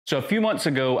So a few months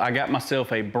ago, I got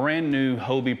myself a brand new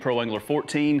Hobie Pro Angler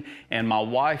 14, and my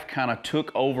wife kind of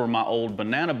took over my old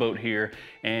banana boat here,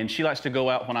 and she likes to go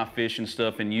out when I fish and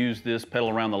stuff and use this, pedal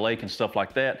around the lake and stuff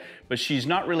like that. But she's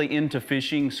not really into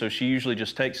fishing, so she usually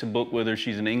just takes a book with her.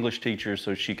 She's an English teacher,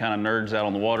 so she kind of nerds out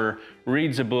on the water,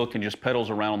 reads a book, and just pedals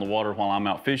around on the water while I'm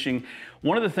out fishing.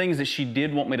 One of the things that she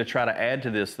did want me to try to add to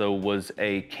this, though, was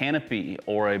a canopy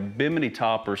or a bimini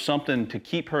top or something to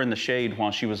keep her in the shade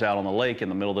while she was out on the lake in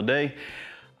the middle of the day.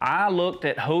 I looked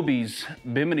at Hobie's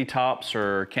bimini tops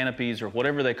or canopies or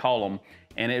whatever they call them,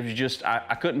 and it was just,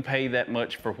 I couldn't pay that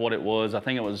much for what it was. I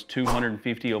think it was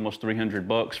 $250, almost 300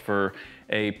 bucks for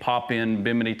a pop-in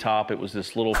bimini top. It was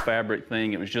this little fabric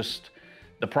thing. It was just,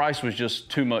 the price was just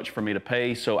too much for me to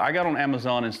pay. So I got on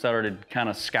Amazon and started kind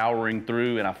of scouring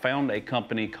through, and I found a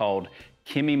company called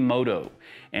Kimimoto.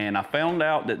 And I found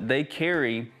out that they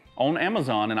carry on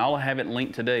Amazon, and I'll have it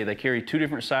linked today, they carry two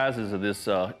different sizes of this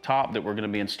top that we're gonna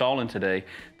be installing today.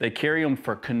 They carry them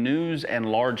for canoes and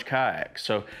large kayaks.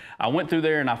 So I went through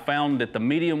there and I found that the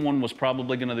medium one was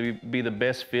probably gonna be the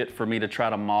best fit for me to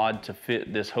try to mod to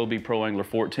fit this Hobie Pro Angler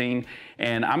 14.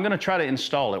 And I'm gonna try to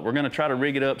install it. We're gonna try to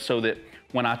rig it up so that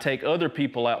when I take other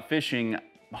people out fishing,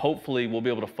 hopefully we'll be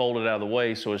able to fold it out of the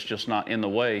way so it's just not in the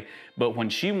way. But when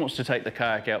she wants to take the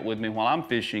kayak out with me while I'm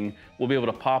fishing, we'll be able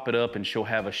to pop it up and she'll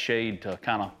have a shade to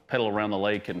kind of pedal around the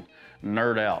lake and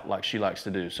nerd out like she likes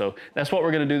to do. So that's what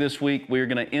we're gonna do this week. We're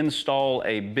gonna install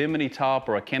a bimini top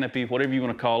or a canopy, whatever you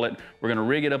wanna call it. We're gonna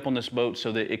rig it up on this boat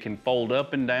so that it can fold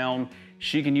up and down.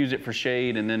 She can use it for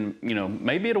shade, and then, you know,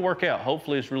 maybe it'll work out.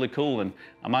 Hopefully it's really cool, and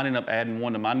I might end up adding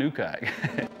one to my new kayak.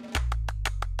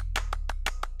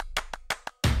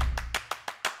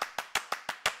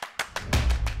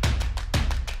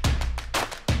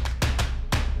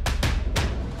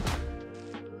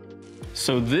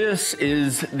 So this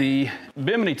is the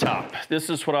bimini top. This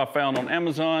is what I found on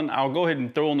Amazon. I'll go ahead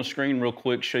and throw on the screen real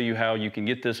quick, show you how you can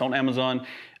get this on Amazon.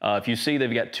 If you see,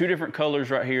 they've got two different colors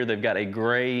right here. They've got a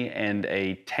gray and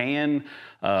a tan.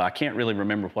 I can't really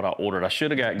remember what I ordered. I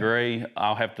should have got gray.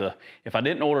 I'll have to, if I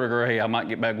didn't order gray, I might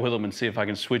get back with them and see if I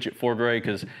can switch it for gray,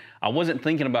 because I wasn't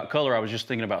thinking about color, I was just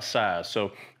thinking about size.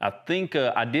 So I think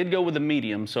I did go with the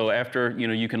medium. So after, you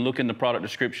know, you can look in the product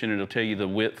description, it'll tell you the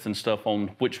width and stuff on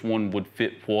which one would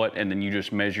fit what, and then you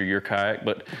just measure your kayak.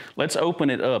 But let's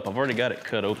open it up. I've already got it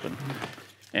cut open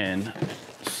and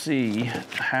see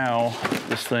how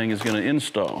this thing is gonna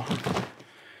install.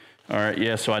 All right,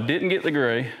 yeah, so I didn't get the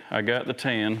gray, I got the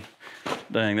tan.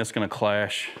 Dang, that's gonna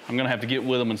clash. I'm gonna have to get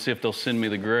with them and see if they'll send me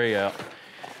the gray out.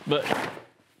 But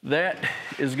that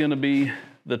is gonna be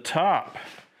the top.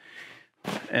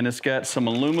 And it's got some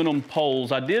aluminum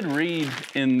poles. I did read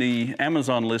in the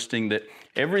Amazon listing that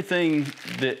everything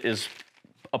that is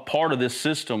a part of this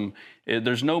system,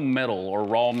 there's no metal or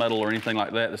raw metal or anything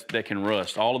like that that can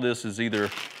rust. All of this is either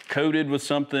coated with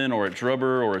something, or it's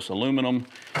rubber, or it's aluminum.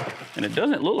 And it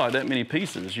doesn't look like that many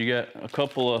pieces. You got a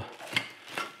couple of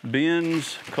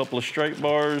bends, a couple of straight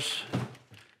bars,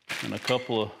 and a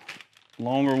couple of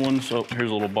longer ones. Oh,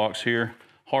 here's a little box here,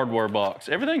 hardware box.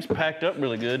 Everything's packed up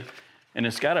really good, and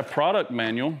it's got a product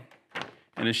manual,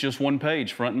 and it's just one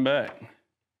page, front and back.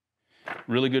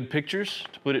 Really good pictures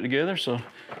to put it together. So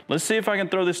let's see if I can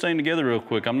throw this thing together real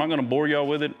quick. I'm not gonna bore y'all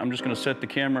with it. I'm just gonna set the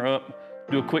camera up,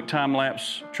 do a quick time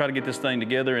lapse, try to get this thing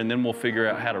together, and then we'll figure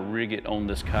out how to rig it on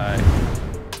this kayak.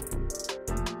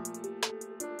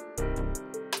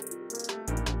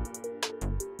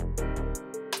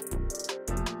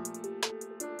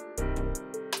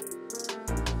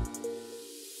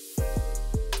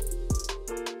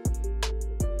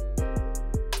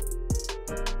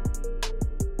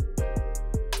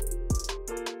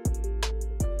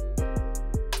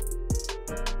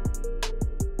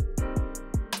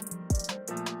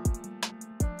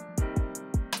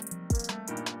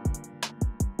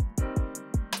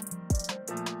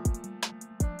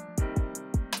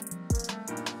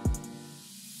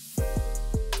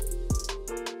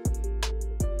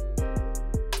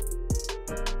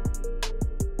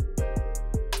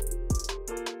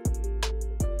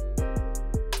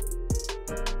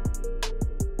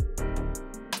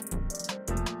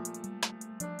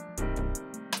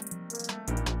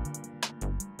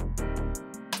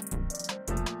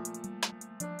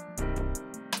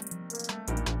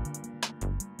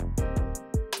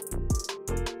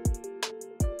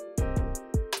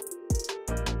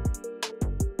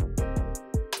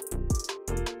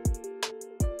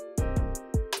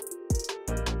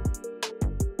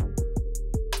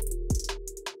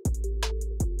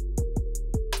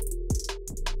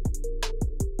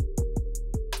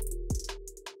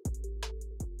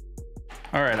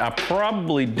 All right, I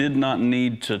probably did not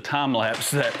need to time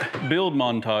lapse that build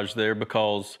montage there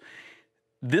because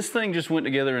this thing just went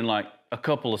together in like a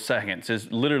couple of seconds. It's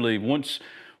literally, once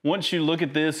you look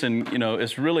at this and you know,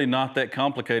 it's really not that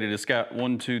complicated. It's got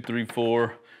 1, 2, 3,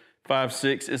 4, 5,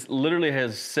 6. It literally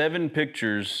has 7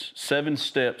 pictures, 7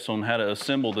 steps on how to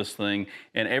assemble this thing,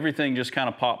 and everything just kind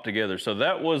of popped together. So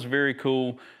that was very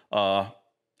cool.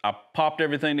 I popped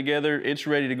everything together. It's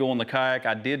ready to go on the kayak.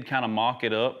 I did kind of mock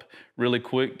it up really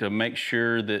quick to make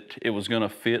sure that it was gonna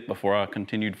fit before I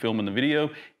continued filming the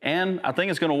video. And I think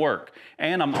it's gonna work.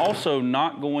 And I'm also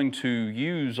not going to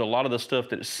use a lot of the stuff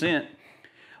that is sent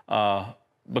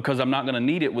because I'm not gonna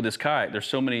need it with this kayak. There's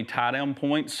so many tie down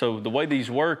points. So the way these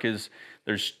work is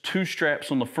there's 2 straps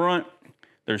on the front,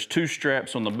 there's 2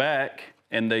 straps on the back,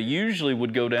 and they usually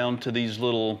would go down to these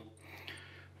little,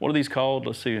 what are these called?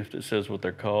 Let's see if it says what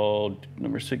they're called.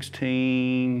 Number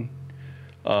 16.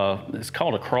 It's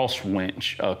called a cross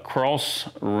wrench. A cross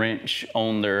wrench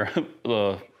on their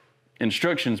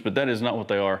instructions, but that is not what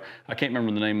they are. I can't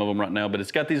remember the name of them right now, but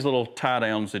it's got these little tie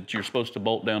downs that you're supposed to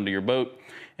bolt down to your boat.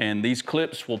 And these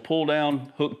clips will pull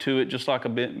down, hook to it, just like a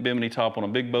Bimini top on a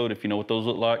big boat, if you know what those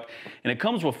look like. And it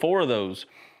comes with 4 of those.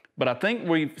 But I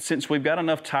think since we've got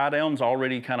enough tie downs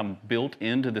already kind of built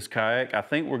into this kayak, I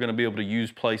think we're gonna be able to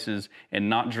use places and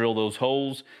not drill those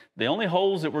holes. The only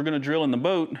holes that we're gonna drill in the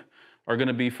boat are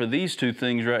gonna be for these 2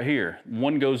 things right here.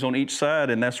 One goes on each side,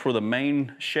 and that's where the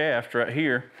main shaft right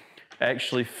here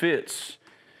actually fits.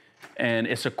 And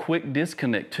it's a quick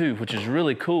disconnect too, which is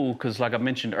really cool, because like I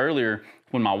mentioned earlier,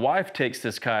 when my wife takes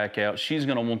this kayak out, she's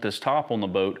gonna want this top on the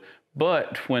boat.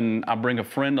 But when I bring a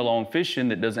friend along fishing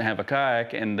that doesn't have a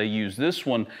kayak and they use this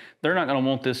one, they're not gonna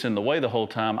want this in the way the whole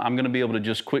time. I'm gonna be able to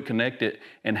just quick connect it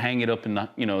and hang it up in the,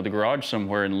 you know, the garage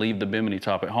somewhere and leave the Bimini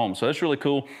top at home. So that's really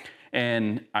cool.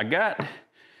 And I've got it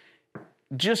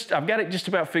just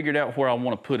about figured out where I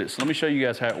wanna put it. So let me show you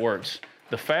guys how it works.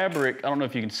 The fabric, I don't know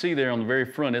if you can see there on the very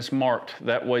front, it's marked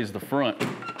that way's the front.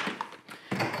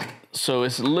 So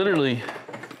it's literally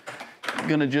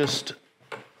gonna just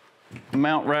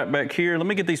mount right back here. Let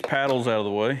me get these paddles out of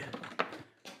the way.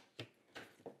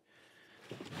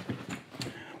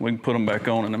 We can put them back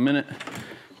on in a minute.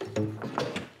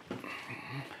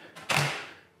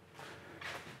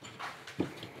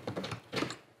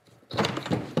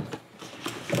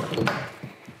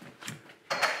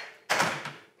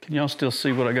 Can y'all still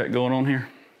see what I got going on here?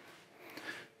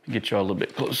 Let me get y'all a little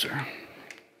bit closer.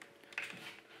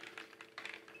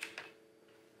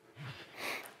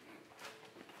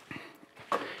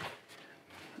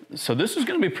 So this is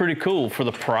gonna be pretty cool for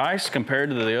the price compared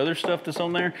to the other stuff that's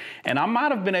on there. And I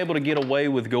might have been able to get away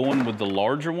with going with the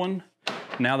larger one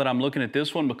now that I'm looking at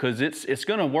this one, because it's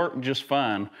gonna work just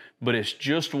fine, but it's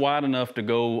just wide enough to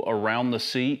go around the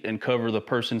seat and cover the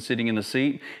person sitting in the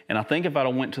seat. And I think if I'd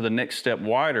have went to the next step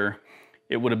wider,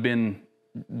 it would have been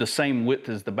the same width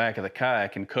as the back of the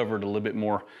kayak and covered a little bit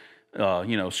more,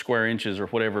 you know, square inches or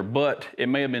whatever, but it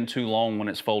may have been too long when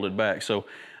it's folded back. So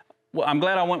well, I'm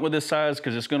glad I went with this size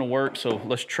because it's gonna work, so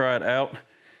let's try it out.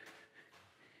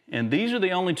 And these are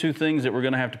the only 2 things that we're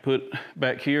gonna have to put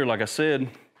back here, like I said,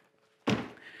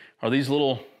 are these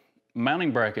little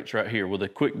mounting brackets right here with a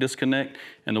quick disconnect.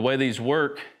 And the way these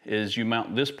work is you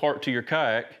mount this part to your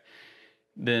kayak,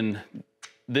 then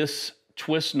this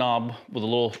twist knob with a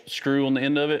little screw on the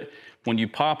end of it, when you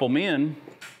pop them in,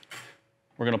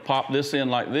 we're gonna pop this in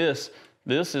like this.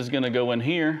 This is gonna go in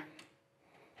here,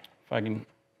 if I can,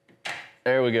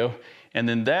 there we go. And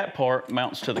then that part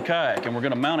mounts to the kayak, and we're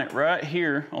gonna mount it right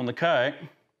here on the kayak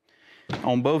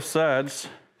on both sides.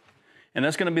 And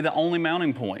that's gonna be the only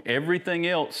mounting point. Everything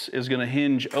else is gonna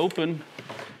hinge open.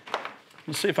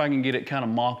 Let's see if I can get it kind of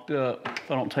mocked up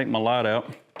if I don't take my light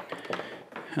out.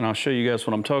 And I'll show you guys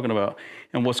what I'm talking about.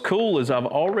 And what's cool is I've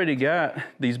already got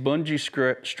these bungee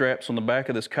straps on the back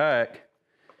of this kayak,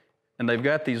 and they've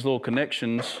got these little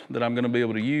connections that I'm gonna be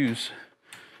able to use.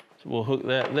 So we'll hook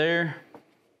that there.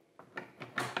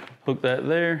 Hook that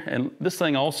there, and this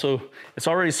thing also, it's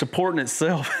already supporting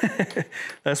itself.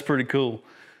 That's pretty cool.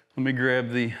 Let me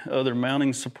grab the other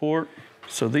mounting support.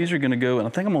 So these are gonna go, and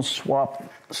I think I'm gonna swap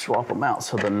them out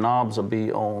so the knobs will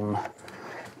be on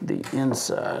the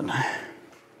inside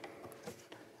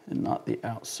and not the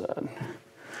outside.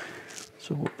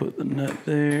 So we'll put the nut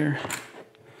there.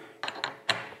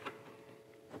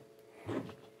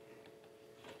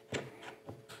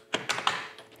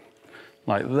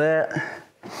 Like that.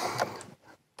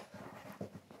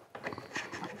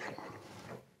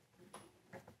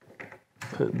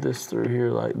 Put this through here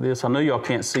like this. I know y'all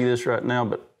can't see this right now,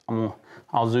 but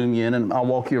I'll zoom you in and I'll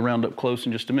walk you around up close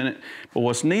in just a minute. But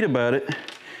what's neat about it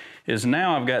is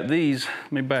now I've got these.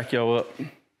 Let me back y'all up.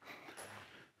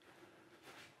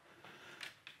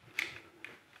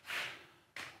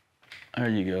 There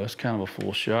you go, it's kind of a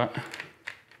full shot.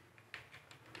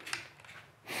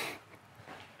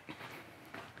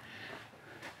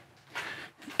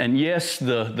 And yes,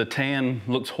 the tan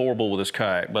looks horrible with this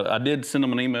kayak, but I did send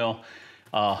them an email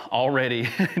already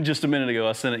just a minute ago.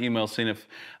 I sent an email seeing if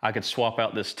I could swap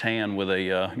out this tan with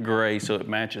a gray so it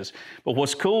matches. But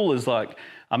what's cool is, like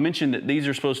I mentioned, that these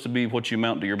are supposed to be what you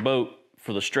mount to your boat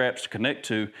for the straps to connect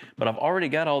to, but I've already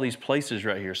got all these places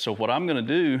right here. So what I'm gonna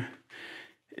do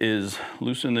is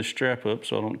loosen this strap up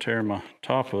so I don't tear my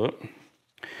top up.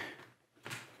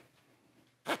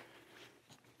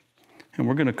 And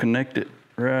we're gonna connect it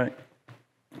right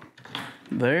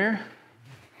there.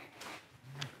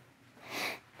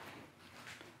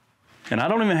 And I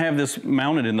don't even have this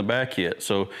mounted in the back yet,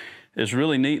 so it's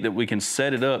really neat that we can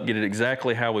set it up, get it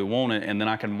exactly how we want it, and then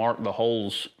I can mark the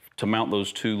holes to mount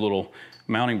those two little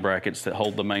mounting brackets that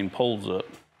hold the main poles up.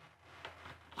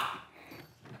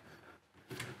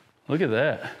 Look at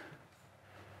that.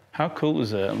 How cool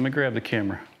is that? Let me grab the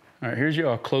camera. All right, here's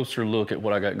y'all a closer look at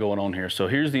what I got going on here. So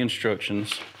here's the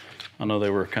instructions. I know they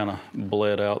were kind of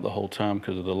bled out the whole time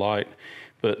because of the light,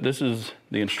 but this is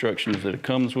the instructions that it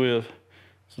comes with.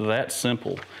 So that's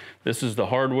simple. This is the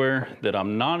hardware that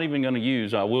I'm not even gonna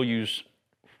use. I will use,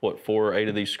 what, 4 or 8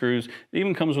 of these screws. It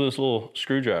even comes with this little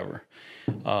screwdriver.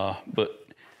 But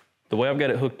the way I've got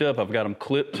it hooked up, I've got them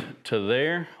clipped to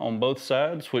there on both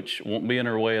sides, which won't be in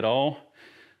our way at all.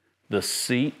 The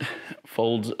seat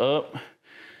folds up,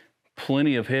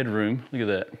 plenty of headroom. Look at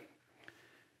that.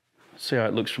 See how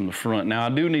it looks from the front. Now I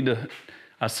do need to,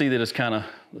 I see that it's kind of,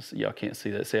 y'all can't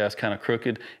see that, see how it's kind of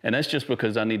crooked. And that's just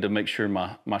because I need to make sure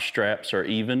my straps are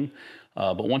even.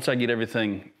 But once I get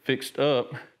everything fixed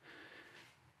up,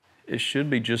 it should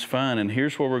be just fine. And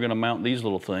here's where we're gonna mount these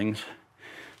little things.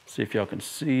 See if y'all can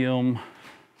see them.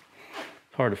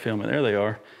 It's hard to film it, there they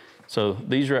are. So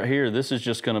these right here, this is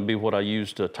just gonna be what I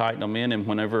use to tighten them in, and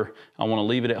whenever I wanna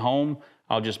leave it at home,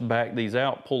 I'll just back these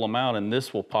out, pull them out, and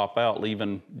this will pop out,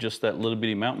 leaving just that little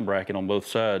bitty mounting bracket on both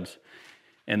sides.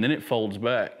 And then it folds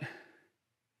back.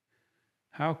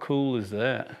 How cool is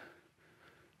that? Let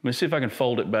me see if I can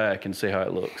fold it back and see how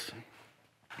it looks.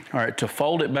 All right, to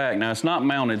fold it back, now it's not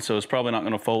mounted, so it's probably not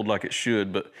gonna fold like it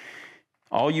should, but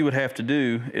all you would have to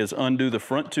do is undo the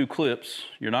front 2 clips.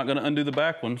 You're not gonna undo the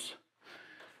back ones.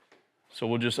 So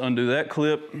we'll just undo that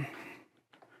clip,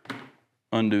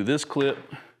 undo this clip,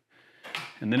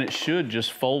 and then it should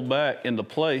just fold back into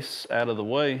place out of the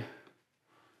way.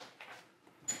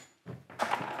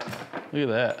 Look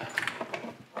at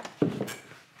that.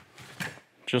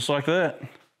 Just like that.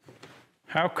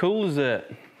 How cool is that?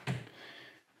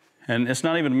 And it's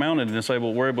not even mounted, and it's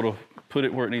able, we're able to put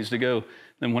it where it needs to go.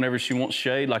 Then whenever she wants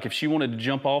shade, like if she wanted to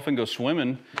jump off and go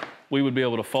swimming, we would be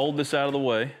able to fold this out of the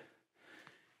way,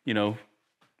 you know,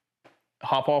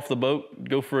 hop off the boat,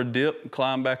 go for a dip,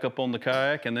 climb back up on the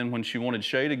kayak, and then when she wanted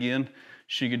shade again,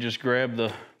 she could just grab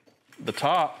the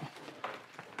top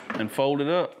and fold it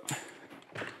up.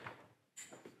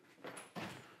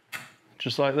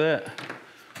 Just like that.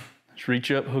 Just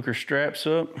reach up, hook her straps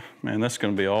up. Man, that's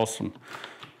gonna be awesome.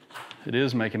 It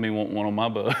is making me want one on my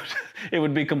boat. It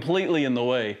would be completely in the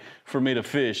way for me to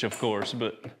fish, of course,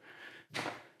 but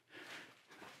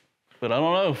I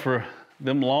don't know, for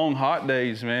them long, hot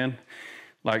days, man,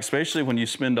 like especially when you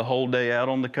spend a whole day out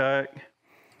on the kayak.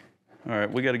 All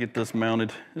right, we gotta get this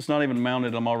mounted. It's not even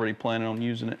mounted, I'm already planning on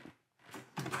using it.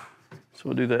 So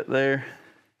we'll do that there.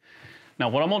 Now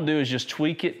what I'm gonna do is just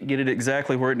tweak it, get it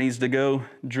exactly where it needs to go,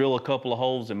 drill a couple of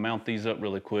holes and mount these up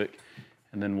really quick,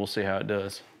 and then we'll see how it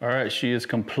does. All right, she is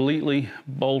completely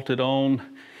bolted on.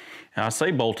 And I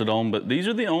say bolted on, but these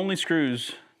are the only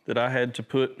screws that I had to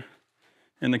put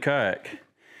in the kayak.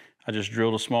 I just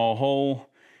drilled a small hole,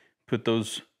 put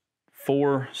those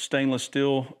 4 stainless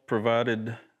steel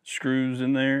provided screws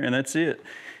in there, and that's it.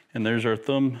 And there's our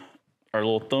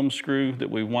little thumb screw that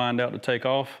we wind out to take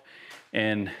off.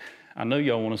 And I know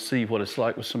y'all wanna see what it's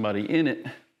like with somebody in it.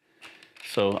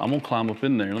 So I'm gonna climb up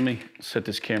in there. Let me set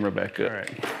this camera back up. All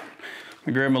right, let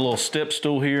me grab my little step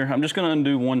stool here. I'm just gonna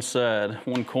undo one side,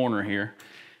 one corner here,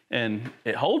 and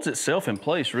it holds itself in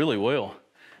place really well.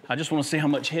 I just wanna see how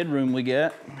much headroom we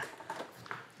got.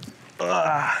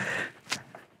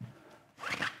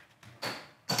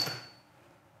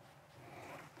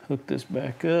 Hook this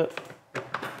back up.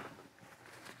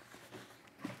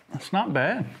 That's not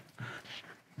bad.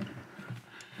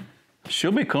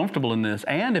 She'll be comfortable in this.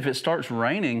 And if it starts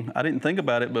raining, I didn't think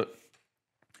about it, but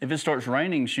if it starts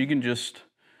raining,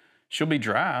 she'll be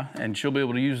dry and she'll be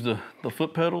able to use the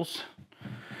foot pedals.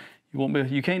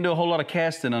 You can't do a whole lot of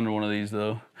casting under one of these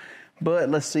though. But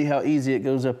let's see how easy it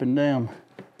goes up and down.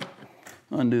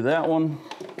 Undo that one.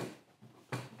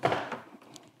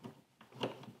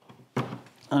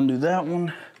 Undo that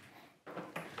one.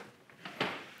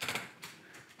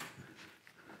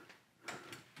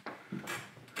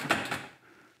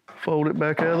 Fold it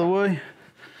back out of the way.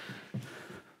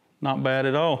 Not bad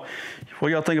at all.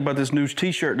 What y'all think about this new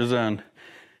t-shirt design?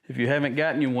 If you haven't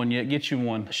gotten you one yet, get you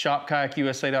one. Shop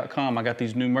KayakUSA.com. I got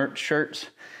these new merch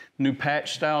shirts, new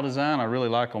patch style design. I really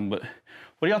like them, but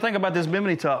what do y'all think about this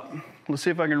Bimini top? Let's see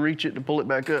if I can reach it to pull it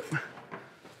back up.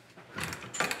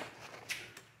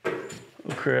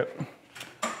 Oh crap.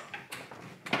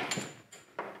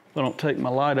 If I don't take my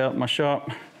light out in my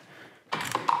shop,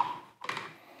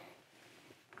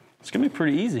 it's gonna be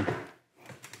pretty easy.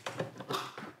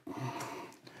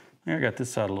 I got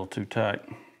this side a little too tight.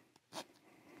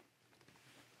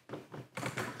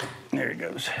 There it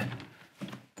goes.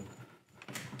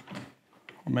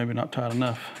 Or maybe not tight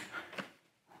enough.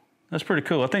 That's pretty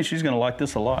cool. I think she's gonna like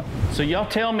this a lot. So y'all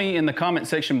tell me in the comment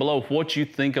section below what you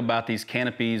think about these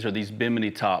canopies or these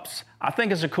Bimini tops. I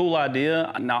think it's a cool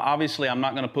idea. Now, obviously, I'm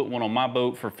not gonna put one on my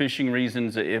boat for fishing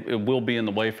reasons. It will be in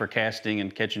the way for casting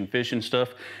and catching fish and stuff.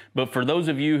 But for those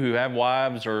of you who have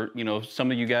wives or, you know, some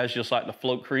of you guys just like to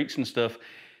float creeks and stuff,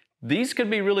 these could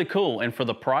be really cool. And for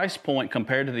the price point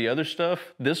compared to the other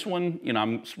stuff, this one, you know,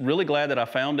 I'm really glad that I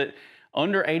found it.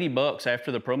 Under 80 bucks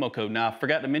after the promo code. Now, I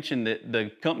forgot to mention that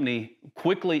the company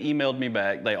quickly emailed me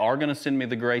back. They are gonna send me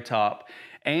the gray top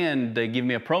and they give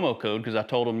me a promo code because I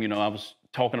told them, you know, I was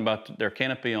talking about their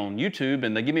canopy on YouTube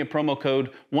and they give me a promo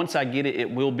code. Once I get it, it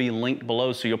will be linked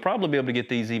below. So you'll probably be able to get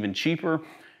these even cheaper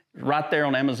right there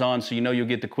on Amazon. So you know you'll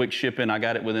get the quick shipping. I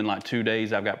got it within like 2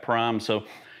 days. I've got Prime. So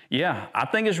yeah, I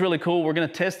think it's really cool. We're gonna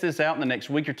test this out in the next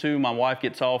week or two. My wife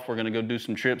gets off, we're gonna go do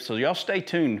some trips. So y'all stay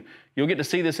tuned. You'll get to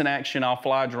see this in action. I'll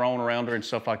fly a drone around her and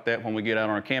stuff like that when we get out on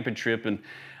our camping trip. And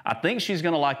I think she's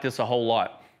gonna like this a whole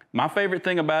lot. My favorite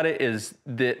thing about it is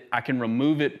that I can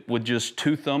remove it with just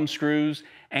 2 thumb screws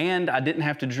and I didn't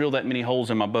have to drill that many holes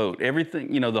in my boat.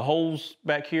 Everything, you know, the holes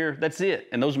back here, that's it.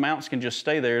 And those mounts can just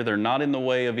stay there. They're not in the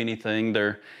way of anything.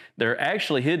 They're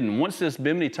actually hidden. Once this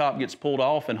Bimini top gets pulled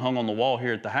off and hung on the wall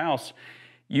here at the house,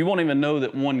 you won't even know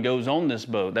that one goes on this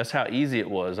boat. That's how easy it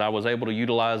was. I was able to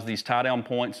utilize these tie down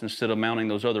points instead of mounting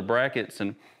those other brackets,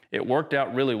 and it worked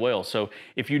out really well. So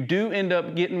if you do end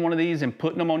up getting one of these and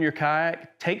putting them on your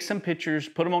kayak, take some pictures,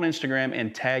 put them on Instagram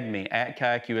and tag me at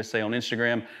Kayak USA on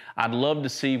Instagram. I'd love to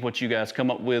see what you guys come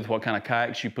up with, what kind of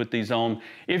kayaks you put these on,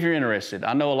 if you're interested.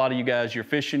 I know a lot of you guys, you're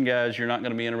fishing guys, you're not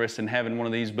gonna be interested in having one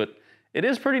of these, but it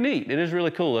is pretty neat. It is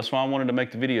really cool. That's why I wanted to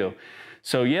make the video.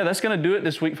 So yeah, that's gonna do it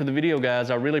this week for the video, guys.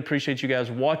 I really appreciate you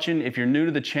guys watching. If you're new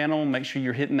to the channel, make sure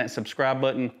you're hitting that subscribe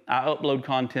button. I upload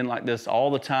content like this all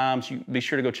the time, so be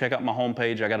sure to go check out my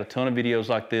homepage. I got a ton of videos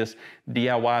like this,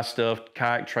 DIY stuff,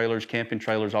 kayak trailers, camping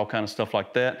trailers, all kind of stuff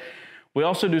like that. We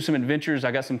also do some adventures.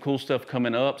 I got some cool stuff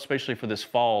coming up, especially for this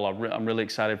fall. I'm really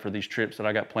excited for these trips that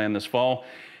I got planned this fall.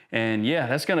 And yeah,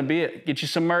 that's gonna be it. Get you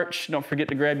some merch. Don't forget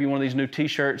to grab you one of these new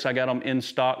t-shirts. I got them in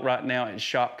stock right now at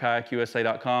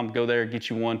shopkayakusa.com. Go there, get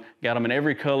you one. Got them in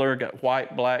every color. Got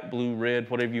white, black, blue, red,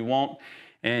 whatever you want.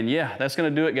 And yeah, that's gonna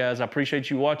do it, guys. I appreciate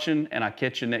you watching and I'll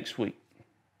catch you next week.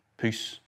 Peace.